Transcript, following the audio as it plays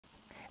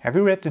Have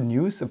you read the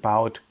news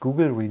about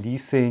Google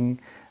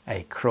releasing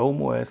a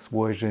Chrome OS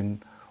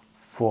version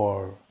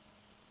for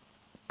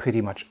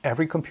pretty much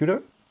every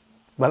computer?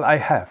 Well, I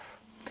have,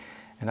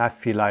 and I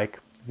feel like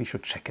we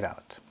should check it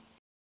out.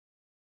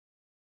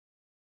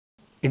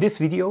 In this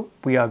video,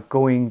 we are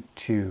going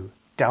to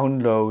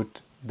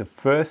download the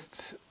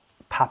first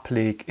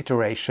public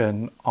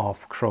iteration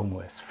of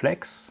ChromeOS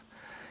Flex,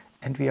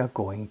 and we are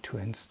going to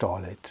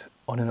install it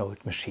on an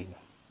old machine.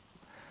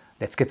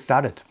 Let's get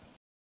started.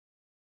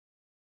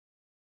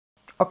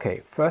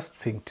 Okay, first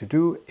thing to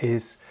do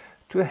is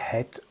to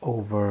head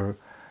over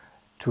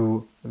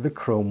to the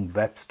Chrome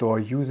Web Store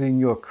using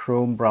your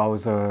Chrome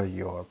browser,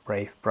 your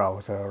Brave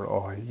browser,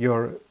 or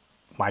your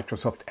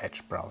Microsoft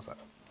Edge browser.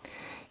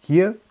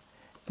 Here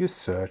you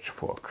search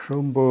for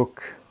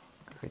Chromebook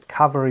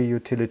recovery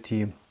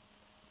utility,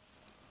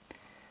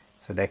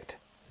 select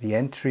the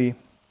entry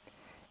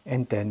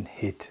and then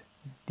hit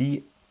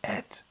the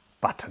Add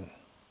button.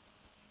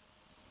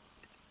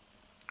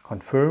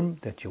 Confirm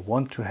that you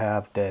want to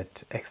have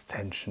that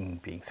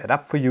extension being set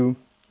up for you,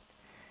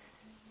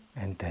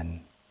 and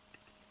then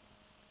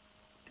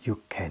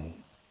you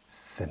can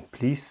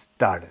simply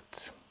start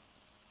it.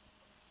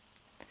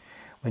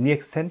 When the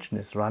extension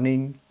is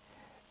running,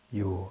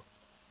 you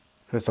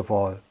first of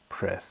all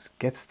press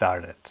Get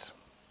Started.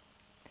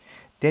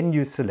 Then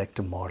you select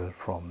a model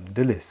from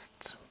the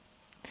list.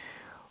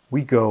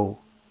 We go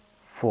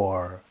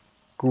for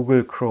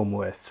Google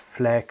ChromeOS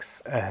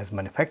Flex as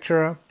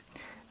manufacturer,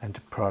 and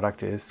the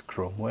product is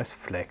ChromeOS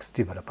Flex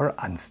Developer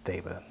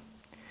Unstable.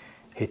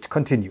 Hit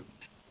Continue.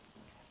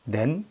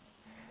 Then,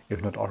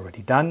 if not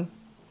already done,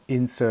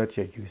 insert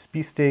your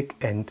USB stick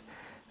and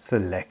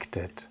select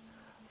it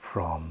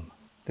from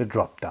the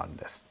drop-down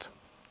list.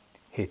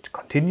 Hit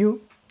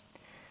Continue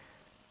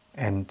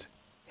and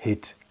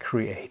hit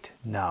Create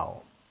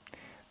Now.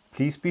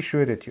 Please be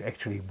sure that you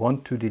actually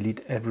want to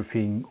delete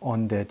everything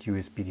on that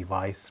USB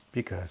device,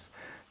 because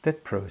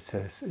that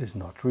process is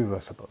not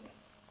reversible.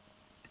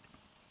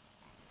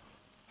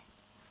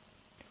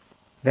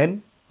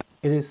 Then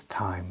it is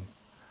time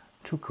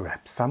to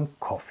grab some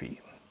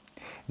coffee.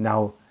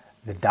 Now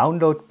the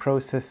download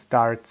process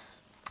starts,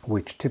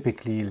 which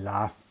typically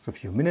lasts a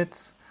few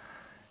minutes,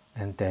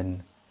 and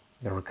then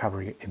the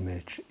recovery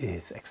image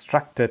is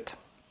extracted,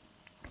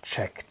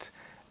 checked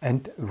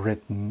and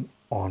written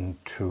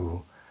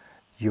onto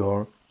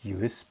your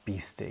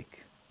USB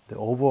stick. The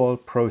overall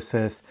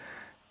process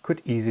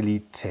could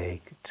easily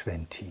take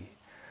 20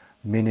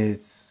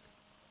 minutes,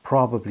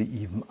 probably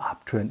even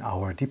up to an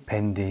hour,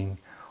 depending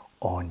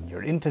on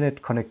your internet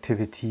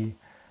connectivity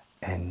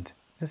and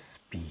the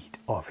speed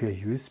of your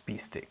USB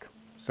stick.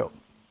 So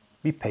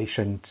be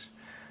patient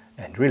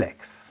and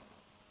relax.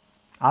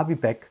 I'll be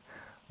back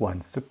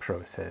once the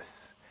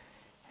process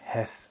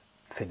has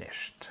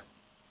finished.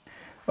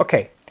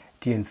 Okay,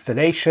 the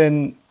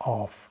installation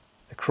of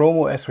the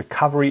ChromeOS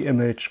recovery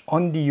image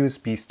on the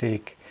USB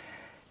stick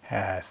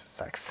has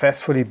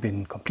successfully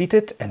been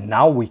completed, and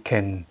now we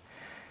can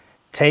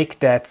take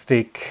that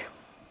stick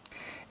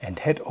and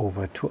head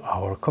over to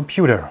our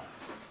computer.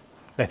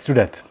 Let's do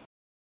that.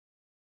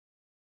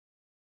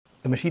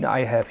 The machine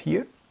I have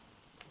here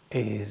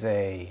is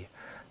a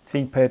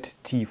ThinkPad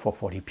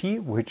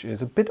T440p, which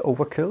is a bit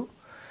overkill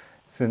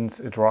since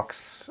it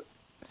rocks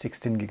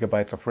 16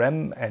 GB of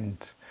RAM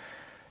and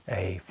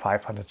a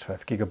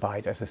 512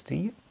 GB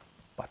SSD.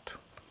 But,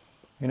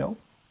 you know,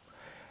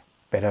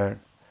 better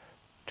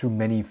too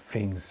many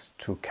things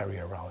to carry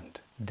around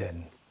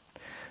than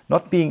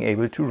not being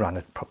able to run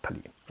it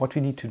properly. What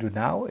we need to do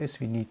now is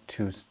we need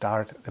to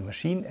start the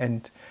machine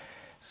and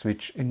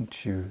switch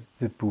into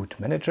the boot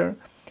manager.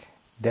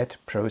 That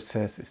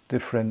process is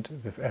different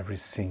with every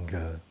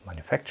single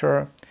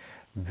manufacturer.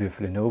 With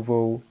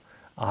Lenovo,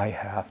 I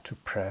have to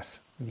press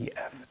the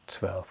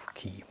F12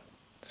 key.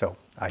 So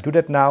I do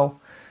that now,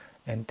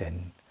 and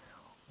then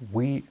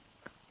we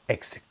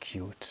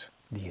execute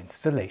the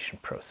installation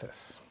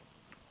process.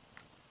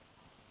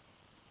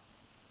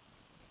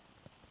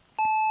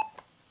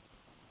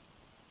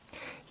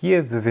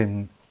 Here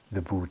within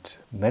the boot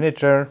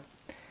manager,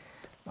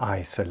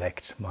 I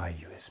select my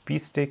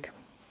USB stick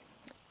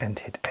and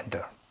hit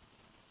enter.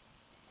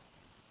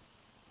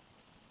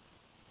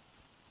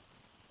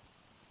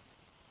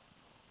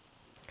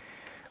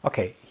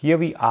 Okay, here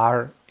we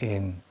are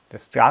in the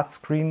start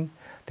screen.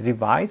 The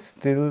device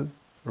still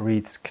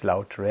reads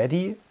Cloud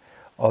Ready,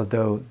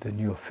 although the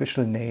new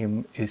official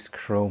name is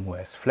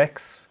ChromeOS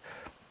Flex.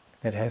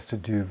 That has to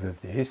do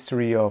with the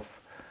history of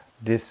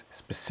this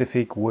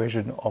specific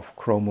version of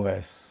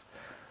ChromeOS.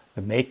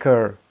 The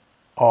maker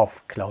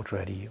of Cloud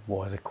Ready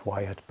was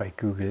acquired by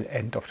Google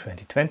end of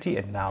 2020,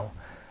 and now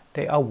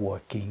they are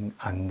working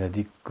under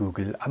the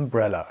Google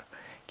umbrella.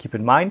 Keep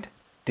in mind,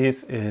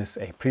 this is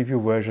a preview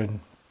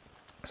version,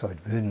 so it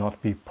will not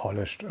be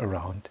polished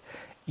around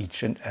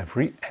each and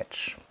every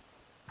edge.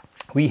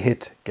 We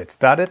hit Get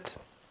Started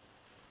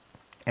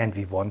and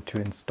we want to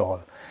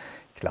install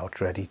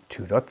Cloud Ready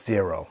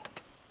 2.0.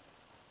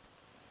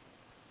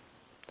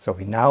 So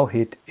we now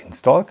hit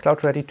Install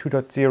Cloud Ready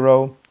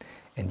 2.0,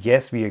 and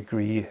yes, we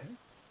agree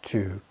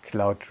to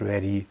cloud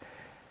ready,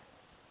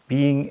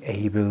 being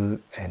able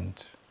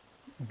and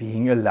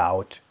being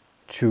allowed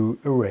to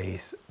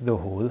erase the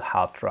whole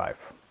hard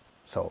drive.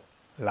 So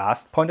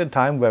last point in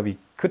time where we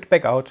could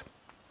back out,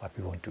 but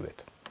we won't do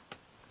it.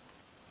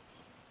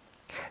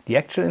 The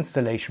actual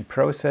installation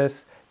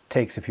process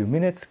takes a few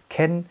minutes,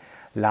 can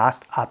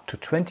last up to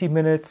 20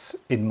 minutes.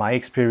 In my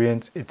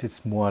experience, it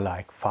is more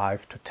like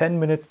 5 to 10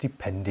 minutes,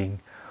 depending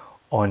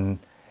on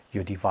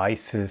your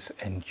devices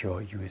and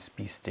your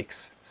USB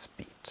sticks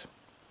speed.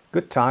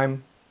 Good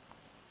time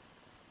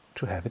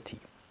to have a tea.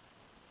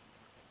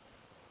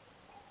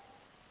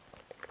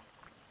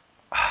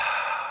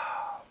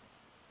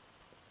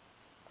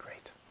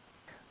 Great.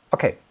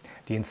 Okay,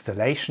 the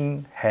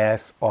installation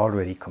has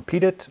already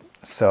completed,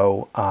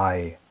 so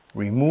I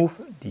remove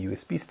the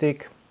USB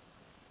stick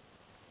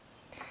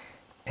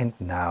and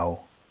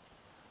now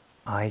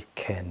I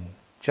can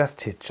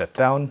just hit shut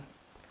down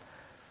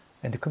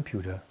and the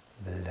computer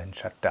will then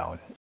shut down.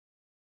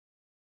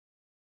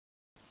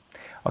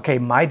 Okay,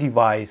 my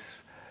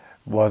device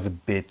was a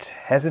bit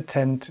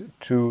hesitant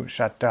to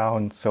shut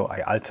down, so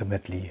I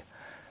ultimately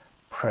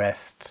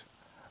pressed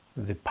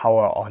the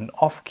power on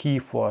off key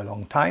for a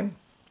long time.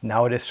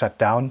 Now it is shut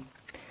down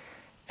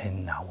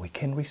and now we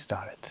can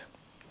restart it.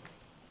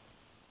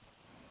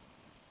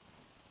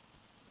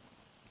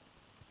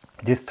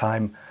 This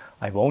time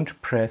I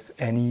won't press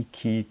any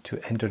key to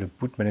enter the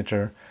boot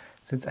manager,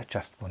 since I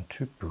just want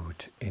to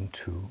boot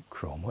into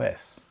Chrome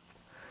OS.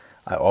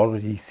 I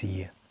already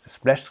see the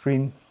splash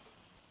screen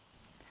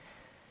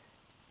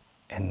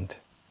and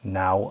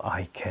now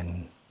I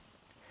can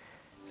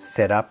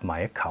set up my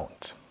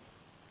account.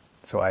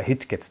 So I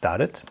hit get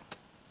started.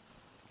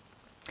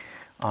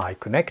 I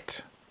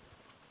connect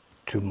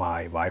to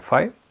my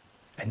Wi-Fi,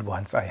 and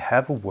once I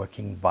have a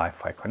working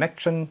Wi-Fi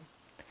connection,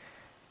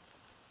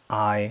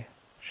 I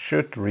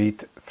should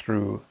read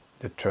through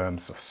the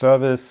terms of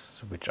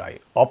service, which I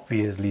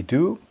obviously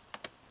do,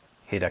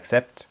 hit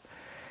accept,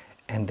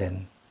 and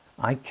then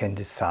I can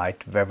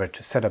decide whether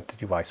to set up the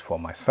device for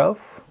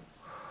myself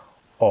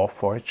or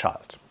for a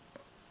child.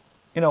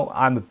 You know,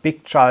 I'm a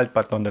big child,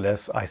 but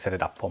nonetheless I set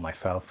it up for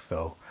myself,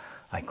 so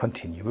I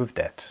continue with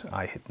that.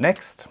 I hit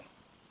next,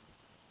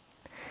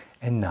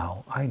 and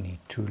now I need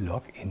to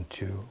log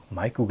into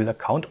my Google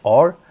account,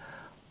 or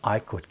I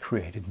could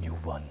create a new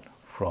one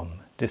from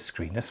this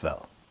screen as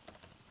well.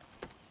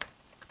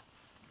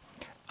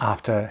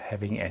 After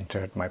having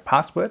entered my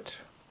password,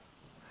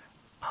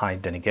 I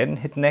then again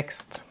hit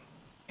next,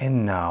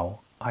 and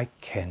now I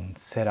can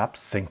set up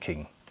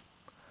syncing.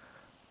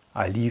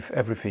 I leave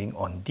everything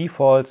on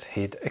default,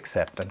 hit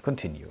accept and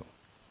continue.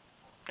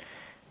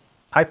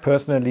 I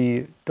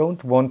personally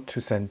don't want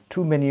to send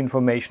too many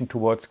information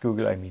towards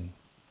Google. I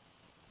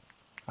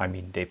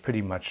mean, they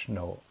pretty much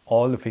know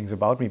all the things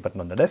about me, but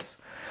nonetheless.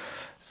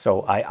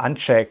 So I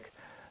uncheck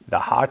the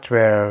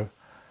hardware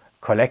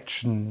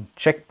collection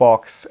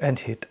checkbox and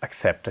hit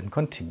accept and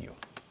continue.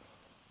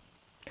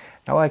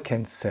 Now I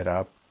can set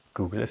up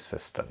Google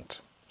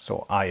Assistant.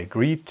 So I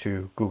agree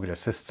to Google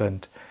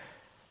Assistant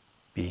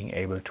being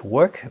able to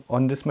work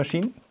on this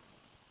machine,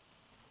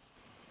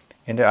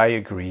 and I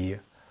agree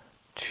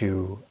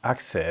to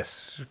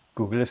access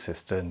Google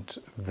Assistant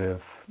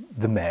with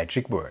the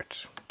magic word.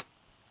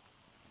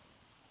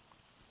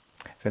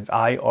 Since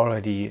I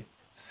already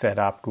set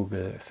up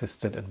Google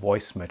Assistant and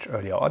voice match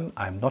earlier on,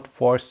 I'm not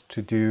forced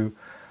to do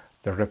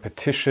the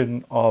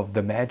repetition of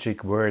the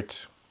magic word.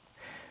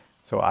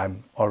 So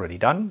I'm already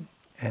done,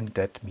 and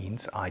that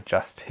means I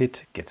just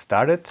hit get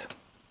started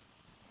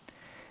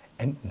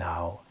and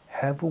now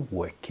have a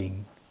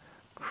working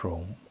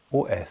Chrome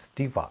OS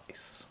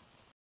device.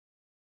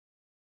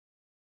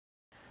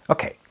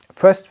 Okay,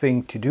 first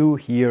thing to do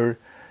here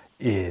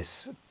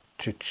is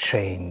to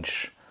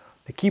change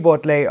the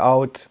keyboard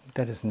layout.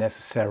 That is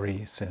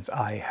necessary since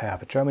I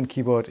have a German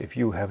keyboard. If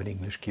you have an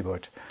English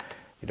keyboard,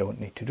 you don't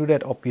need to do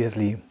that,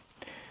 obviously.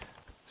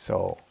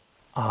 So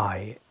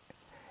I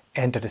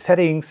enter the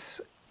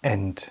settings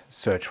and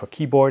search for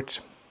keyboard,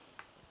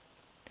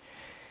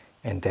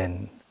 and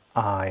then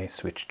I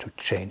switch to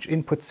change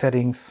input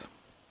settings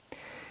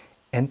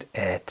and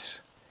add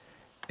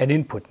an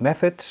input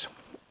method,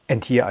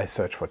 and here I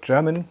search for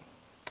German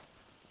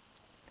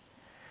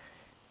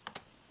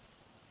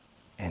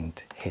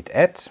and hit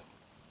add,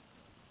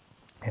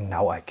 and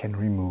now I can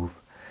remove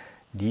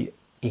the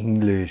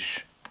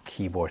English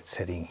keyboard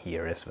setting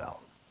here as well.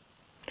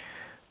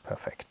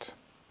 Perfect.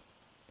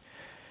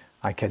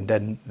 I can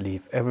then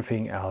leave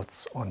everything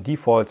else on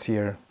defaults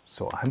here,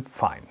 so I'm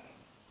fine.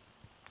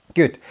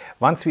 Good.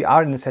 Once we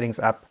are in the settings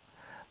app,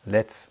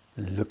 let's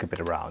look a bit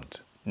around.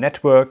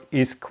 Network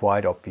is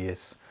quite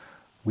obvious.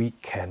 We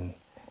can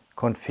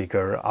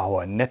configure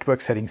our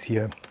network settings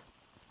here.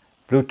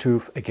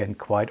 Bluetooth, again,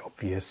 quite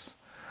obvious.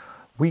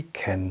 We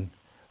can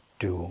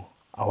do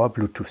our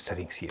Bluetooth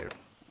settings here.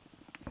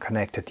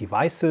 Connected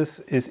devices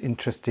is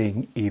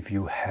interesting. If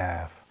you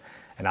have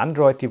an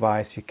Android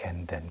device, you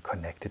can then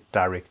connect it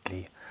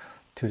directly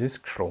to this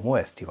Chrome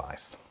OS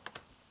device.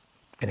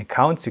 In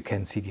accounts, you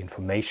can see the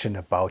information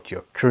about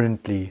your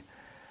currently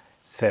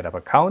Setup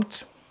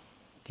account.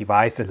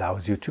 Device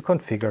allows you to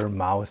configure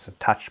mouse, a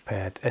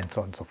touchpad, and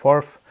so on and so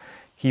forth.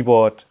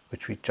 Keyboard,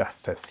 which we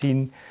just have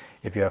seen.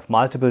 If you have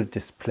multiple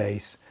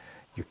displays,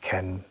 you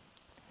can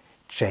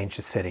change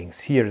the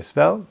settings here as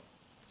well.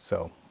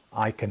 So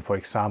I can, for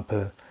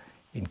example,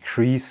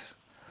 increase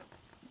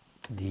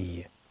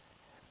the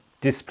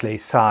display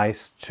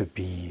size to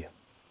be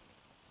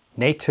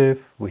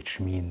native, which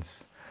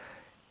means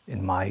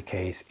in my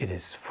case it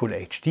is full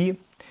HD.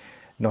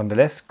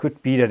 Nonetheless,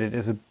 could be that it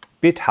is a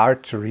bit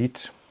hard to read,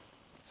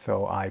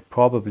 so I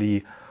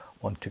probably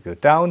want to go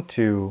down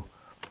to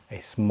a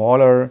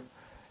smaller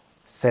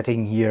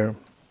setting here.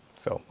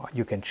 So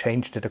you can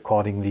change that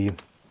accordingly.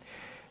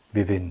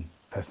 Within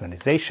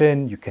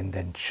personalization, you can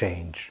then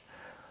change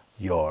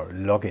your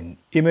login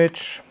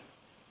image,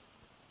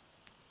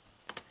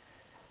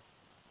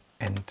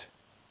 and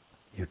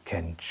you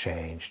can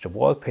change the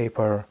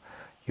wallpaper.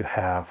 You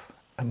have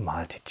a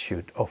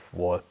multitude of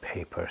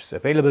wallpapers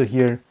available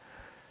here.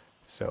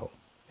 So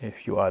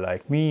if you are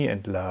like me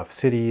and love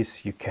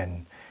cities, you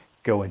can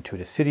go into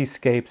the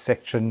cityscape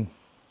section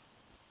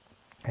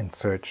and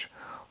search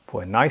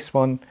for a nice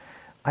one.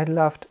 I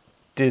loved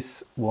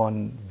this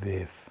one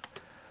with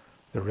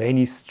the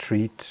rainy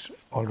street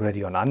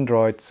already on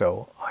Android,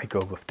 so I go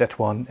with that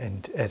one,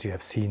 and as you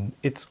have seen,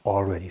 it's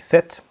already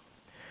set.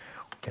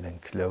 We can then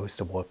close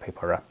the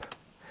wallpaper up.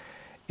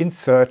 In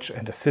Search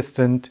and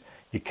Assistant,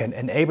 you can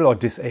enable or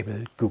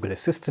disable Google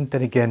Assistant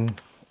then again,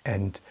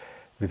 and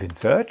within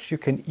Search you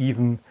can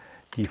even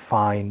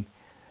define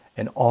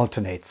an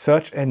alternate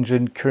search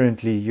engine.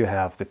 Currently you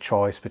have the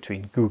choice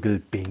between Google,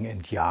 Bing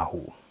and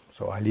Yahoo.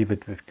 So I leave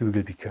it with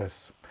Google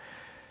because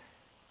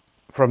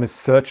from a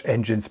search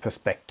engine's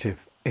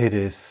perspective it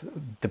is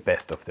the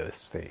best of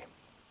those three.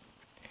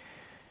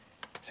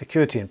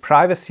 Security and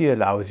privacy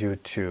allows you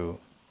to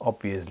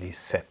obviously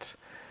set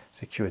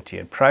security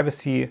and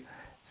privacy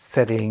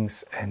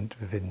settings, and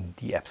within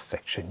the apps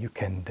section you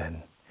can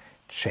then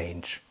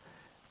change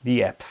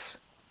the app's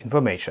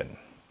information.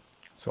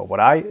 So what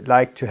I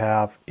like to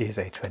have is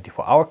a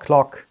 24-hour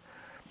clock,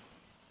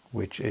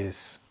 which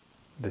is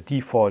the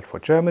default for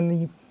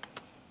Germany.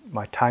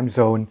 My time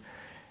zone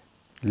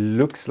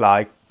looks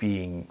like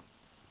being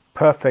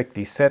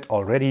perfectly set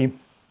already,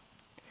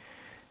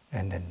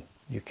 and then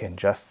you can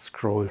just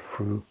scroll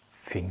through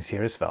things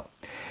here as well.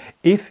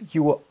 If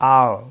you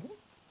are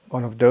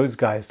one of those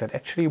guys that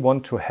actually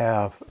want to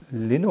have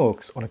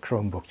Linux on a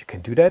Chromebook, you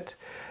can do that.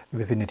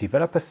 Within the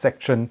developer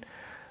section,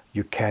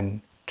 you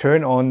can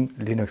turn on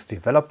Linux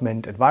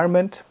development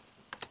environment.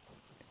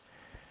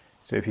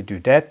 So if you do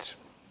that,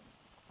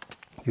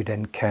 you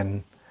then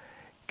can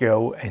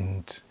go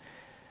and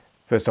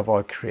first of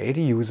all create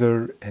a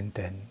user and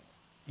then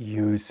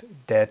use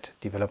that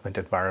development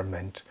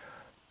environment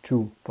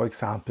to, for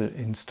example,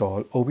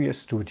 install OBS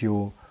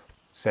Studio,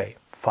 say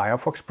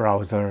Firefox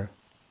browser,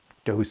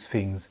 those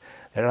things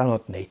that are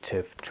not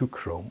native to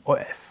Chrome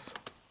OS.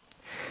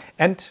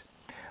 And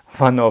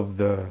one of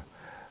the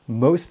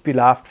most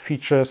beloved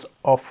features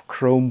of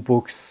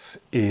Chromebooks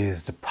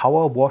is the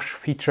power wash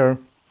feature.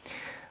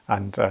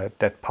 And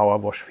that power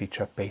wash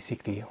feature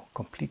basically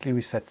completely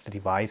resets the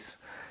device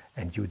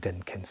and you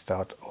then can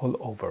start all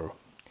over.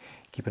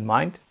 Keep in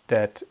mind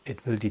that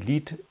it will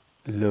delete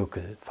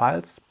local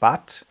files,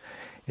 but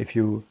if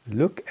you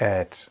look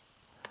at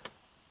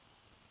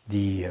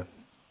the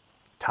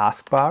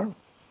taskbar,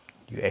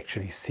 you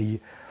actually see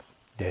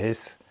there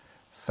is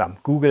some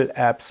Google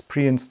apps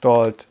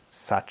pre-installed,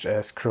 such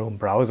as Chrome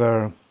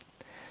browser,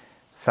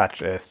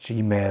 such as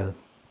Gmail,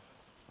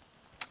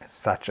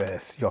 such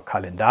as your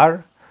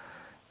calendar,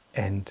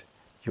 and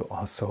you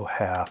also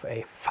have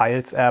a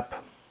Files app,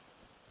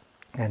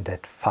 and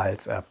that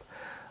Files app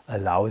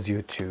allows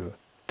you to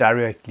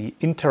directly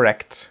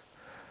interact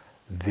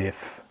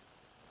with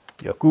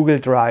your Google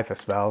Drive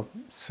as well,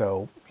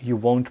 so you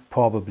won't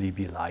probably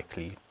be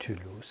likely to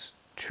lose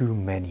too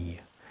many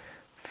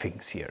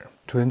things here.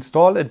 To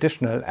install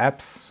additional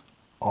apps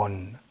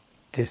on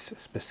this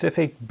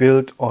specific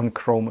build on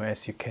Chrome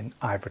OS, you can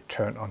either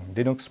turn on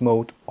Linux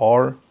mode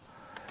or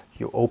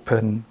you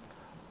open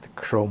the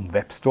Chrome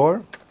Web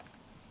Store.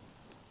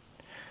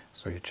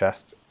 So you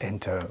just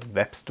enter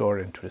Web Store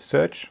into the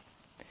search,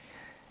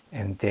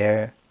 and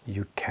there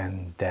you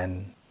can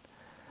then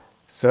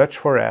search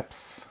for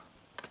apps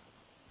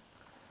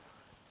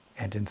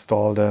and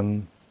install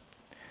them.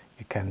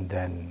 You can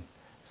then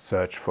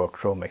search for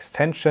Chrome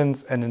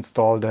extensions and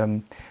install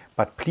them.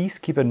 But please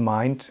keep in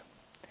mind,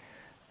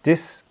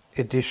 this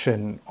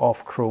edition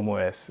of Chrome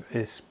OS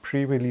is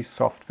pre-release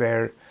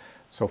software,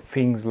 so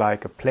things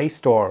like a Play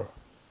Store,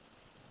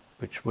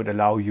 which would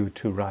allow you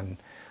to run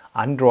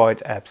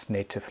Android apps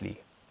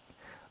natively,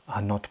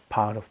 are not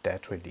part of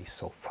that release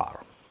so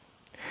far.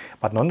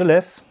 But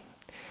nonetheless,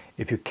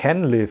 if you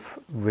can live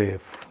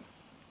with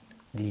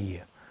the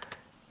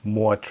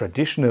more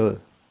traditional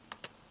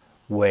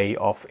way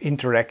of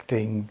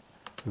interacting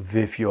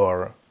with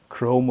your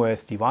Chrome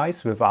OS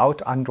device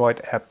without Android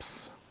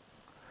apps,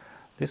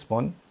 this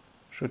one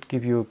should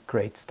give you a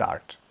great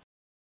start.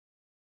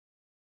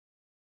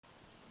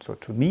 So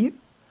to me,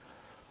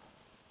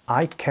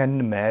 I can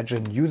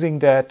imagine using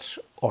that,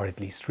 or at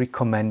least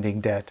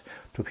recommending that,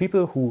 to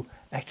people who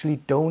actually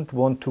don't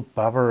want to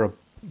bother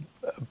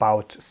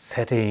about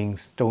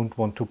settings, don't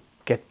want to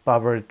get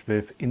bothered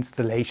with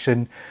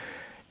installation,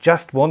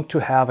 just want to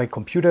have a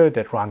computer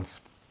that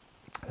runs.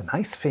 The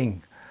nice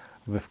thing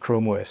with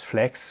ChromeOS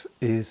Flex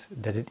is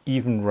that it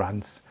even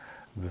runs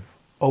with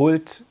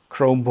old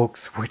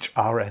Chromebooks which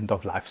are end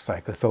of life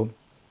cycle. So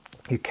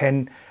you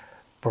can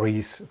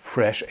breathe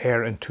fresh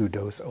air into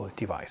those old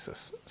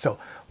devices. So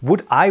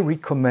would I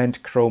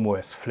recommend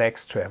ChromeOS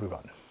Flex to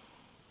everyone?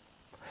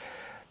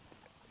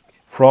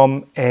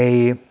 From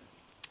a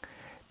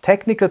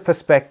technical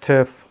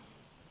perspective,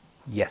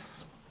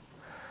 yes.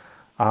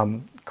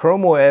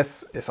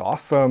 ChromeOS is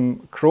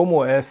awesome.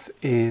 ChromeOS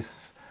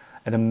is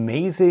an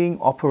amazing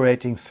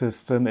operating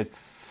system. It's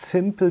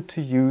simple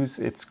to use.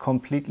 It's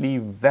completely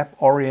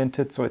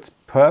web-oriented, so it's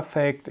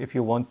perfect if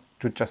you want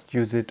to just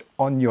use it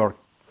on your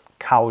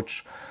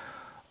couch,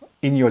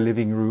 in your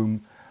living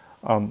room,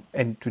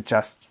 and to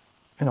just,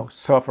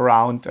 surf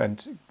around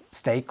and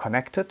stay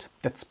connected.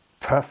 That's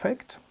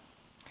perfect.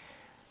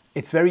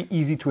 It's very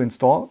easy to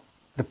install.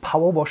 The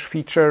power wash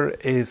feature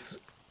is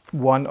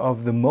one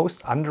of the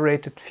most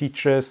underrated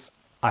features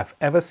I've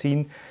ever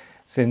seen,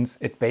 since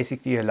it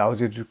basically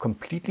allows you to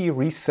completely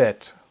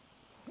reset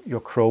your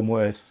Chrome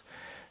OS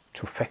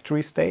to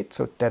factory state.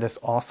 So that is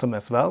awesome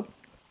as well.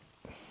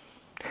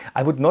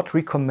 I would not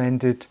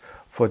recommend it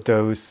for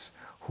those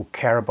who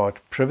care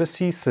about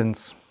privacy,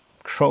 since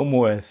Chrome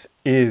OS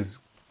is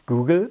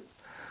Google,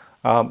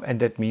 and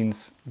that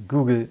means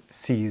Google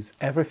sees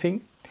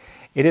everything.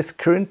 It is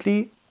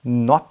currently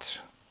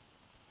not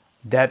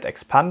that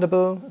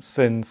expandable,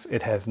 since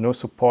it has no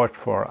support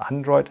for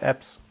Android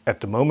apps at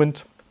the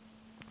moment.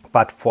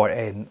 But for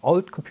an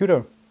old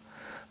computer,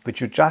 which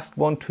you just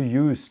want to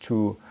use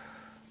to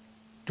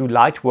do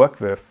light work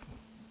with,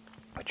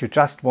 which you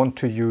just want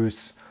to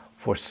use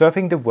for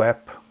surfing the web,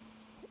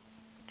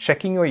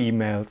 checking your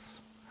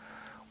emails,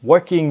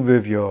 working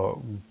with your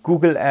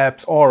Google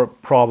apps, or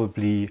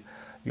probably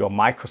your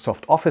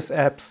Microsoft Office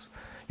apps.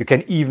 You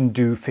can even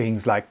do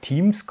things like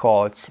Teams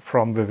calls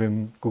from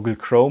within Google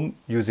Chrome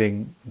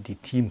using the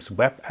Teams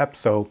web app,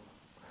 so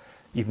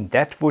even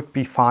that would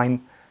be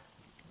fine.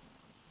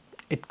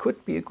 It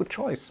could be a good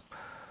choice.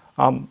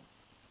 And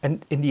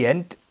in the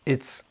end,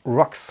 it's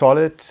rock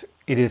solid,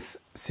 it is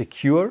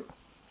secure,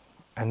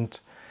 and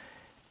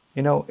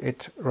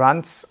it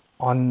runs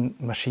on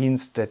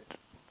machines that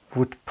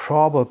would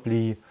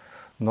probably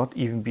not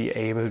even be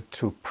able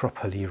to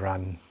properly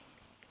run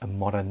a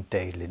modern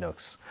day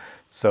Linux.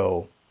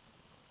 So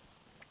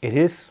it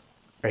is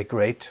a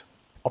great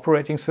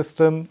operating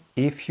system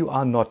if you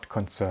are not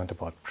concerned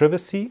about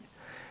privacy,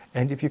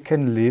 and if you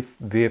can live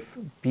with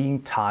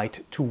being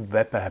tied to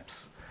web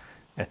apps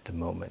at the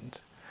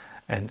moment.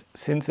 And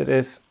since it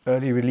is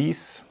early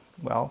release,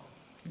 well,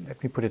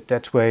 let me put it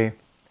that way,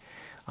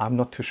 I'm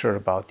not too sure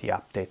about the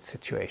update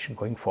situation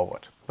going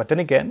forward. But then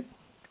again,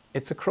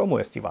 it's a Chrome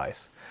OS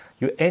device.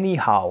 You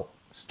anyhow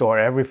store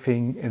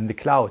everything in the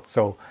cloud,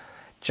 so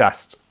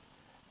just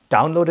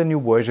download a new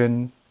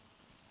version,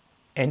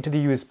 enter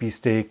the USB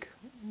stick,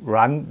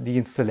 run the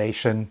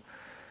installation,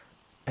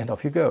 and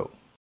off you go.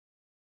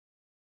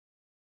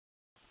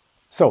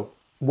 So,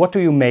 what do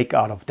you make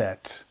out of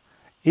that?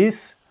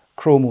 Is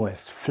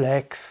ChromeOS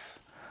Flex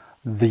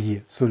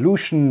the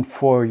solution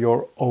for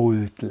your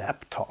old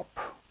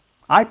laptop?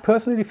 I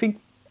personally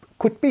think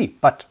could be,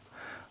 but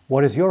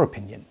what is your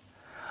opinion?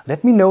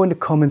 Let me know in the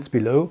comments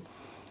below,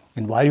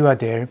 and while you are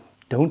there,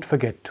 don't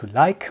forget to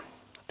like,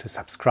 to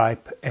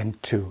subscribe,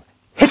 and to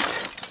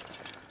hit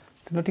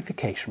the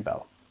notification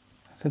bell,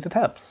 since it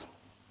helps.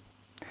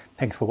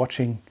 Thanks for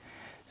watching.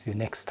 See you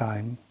next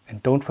time,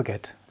 and don't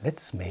forget,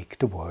 let's make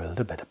the world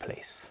a better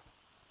place.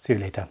 See you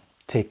later.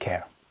 Take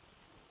care.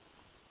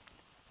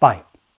 Bye.